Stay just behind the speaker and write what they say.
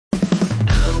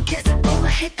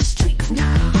hit the streets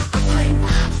now. Flame,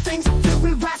 flames are filled,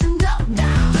 we're rising up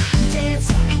now. Dance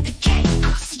in the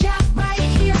chaos, yeah, right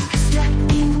here. Step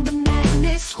in the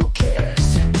madness, who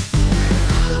cares?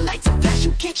 Lights of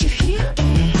passion, can't you hear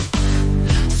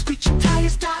it? Screeching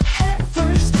tires, stop head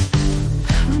first.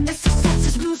 This sense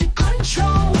is losing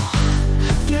control.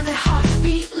 Feel the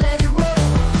heartbeat, let it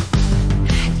roll.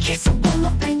 Kiss a wall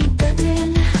up and you're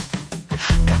bending.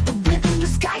 Got the rhythm, the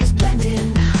sky is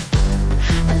blending.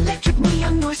 Electric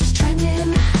neon noise is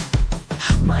trending.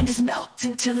 Mind is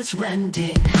melting till it's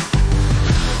rending.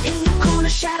 In the corner,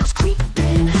 shadows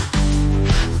creeping.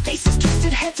 Faces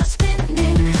twisted, heads are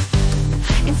spinning.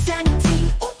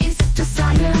 Insanity, or is it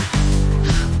desire?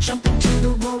 Jump into the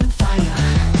roaring fire.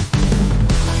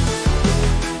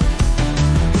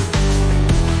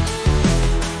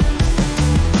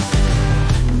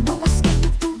 No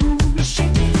escaping, the room is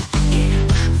shaking.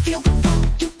 Feel the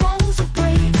funk, your bones are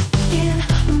breaking.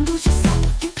 Lose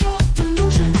yourself in pure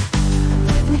delusion.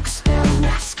 Rhythmic spell,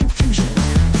 mass confusion.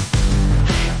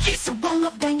 Kiss a roll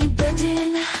up, banging,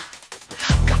 bending.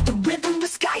 Got the rhythm, the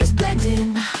sky is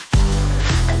blending.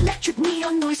 Electric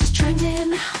neon noise is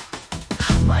trending.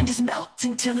 Mind is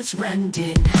melting till it's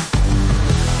rending.